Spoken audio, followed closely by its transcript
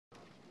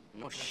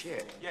No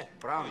shit. Yeah.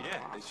 Brown. Oh,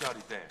 yeah. They shot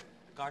it there.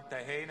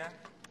 Cartagena,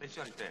 they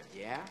shot it there.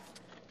 Yeah?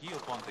 Gio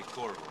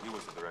Pontecorvo, he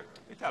was the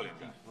director. Italian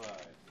guy.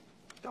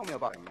 Tell me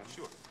about him, man.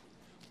 Sure.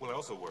 Well, I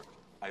also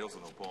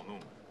know Paul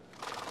Newman.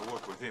 I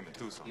work with him in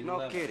Tucson.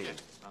 No kidding.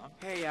 Yeah.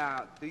 Hey,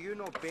 do you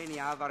know Benny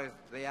Alvarez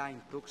there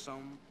in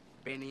Tucson?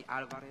 Benny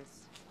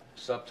Alvarez?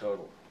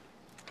 Subtotal.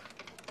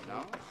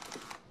 No?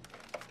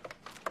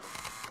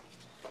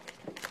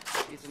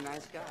 He's a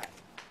nice guy.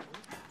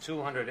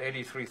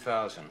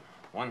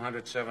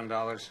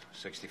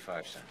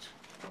 $283,107.65.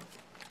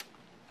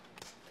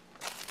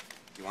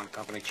 You want a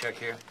company check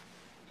here?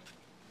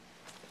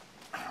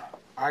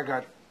 I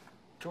got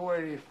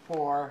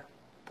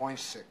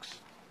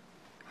 284.6.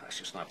 That's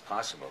just not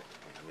possible.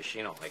 The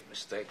machine don't make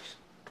mistakes.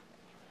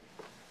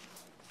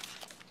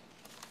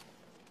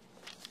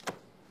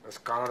 Let's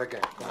count it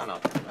again. Come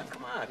on.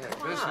 Come on.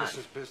 Business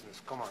is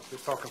business. Come on, we're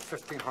talking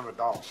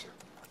 $1,500 here.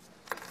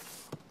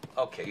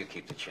 Okay, you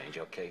keep the change,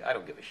 okay? I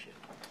don't give a shit.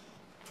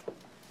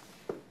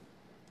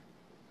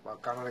 Well,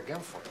 count it again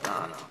for you.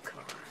 No, come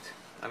on.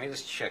 I mean,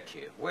 this check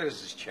here, where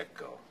does this check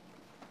go?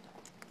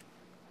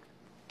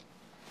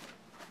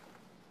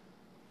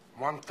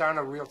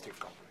 Montana Realty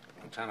Company.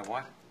 Montana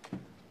what?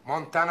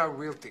 Montana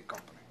Realty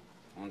Company.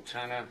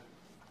 Montana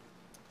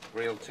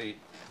Realty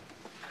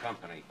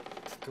Company.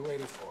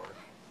 284.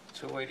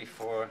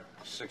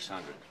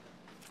 284,600.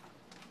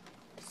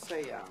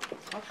 Say,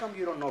 how come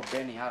you don't know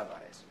Benny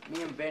Alvarez?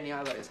 Me and Benny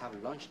Alvarez have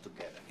lunch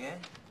together. Yeah?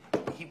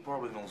 He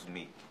probably knows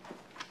me.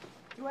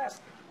 You ask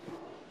him.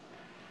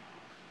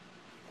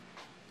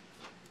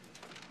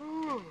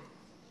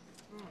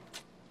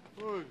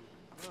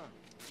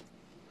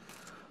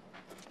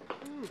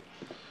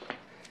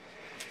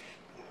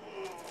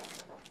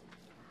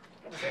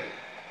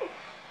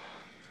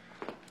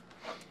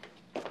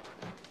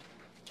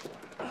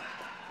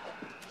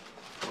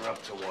 We're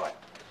up to what?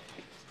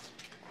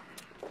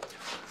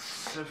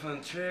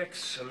 7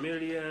 checks,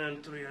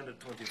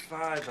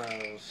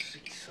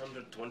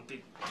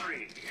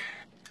 1,325,623.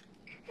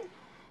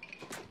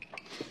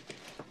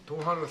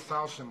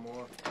 200,000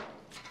 more.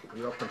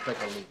 We up and take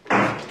a look.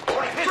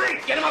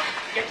 Get him up!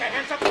 Get your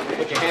hands up!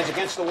 Put your hands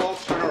against the wall,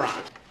 turn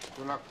around.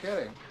 You're not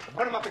kidding.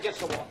 Put him up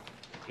against the wall.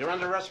 You're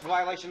under arrest for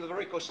violation of the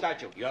RICO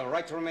statute. You have a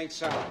right to remain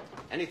silent.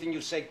 Anything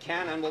you say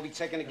can and will be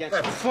taken against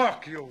you.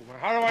 Fuck you.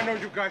 How do I know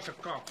you guys are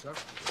cops, huh?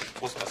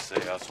 What's that say,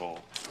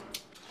 asshole?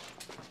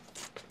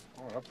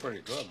 Oh, that's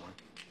pretty good, man.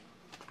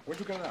 Where'd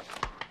you get that?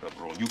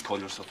 Bro, you call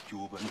yourself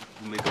Cuban.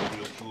 You make a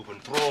real Cuban.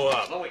 Throw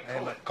up. Oh, wait, Hey,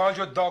 man, call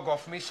your dog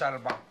off me,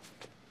 Saddlebound.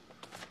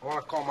 I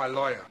want to call my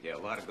lawyer. Yeah, a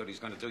lot of good he's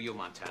gonna do you,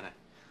 Montana.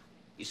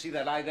 You see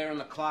that eye there on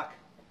the clock?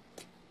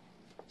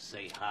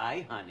 Say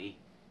hi, honey.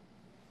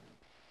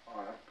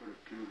 Oh, that's pretty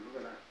cute. Look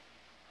at that.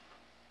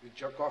 You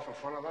jerk off in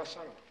front of that,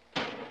 son?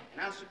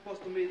 And I'm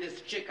supposed to meet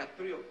this chick at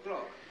 3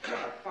 o'clock. What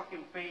a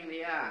fucking pain in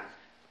the ass.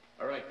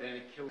 All right,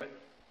 Danny, kill it.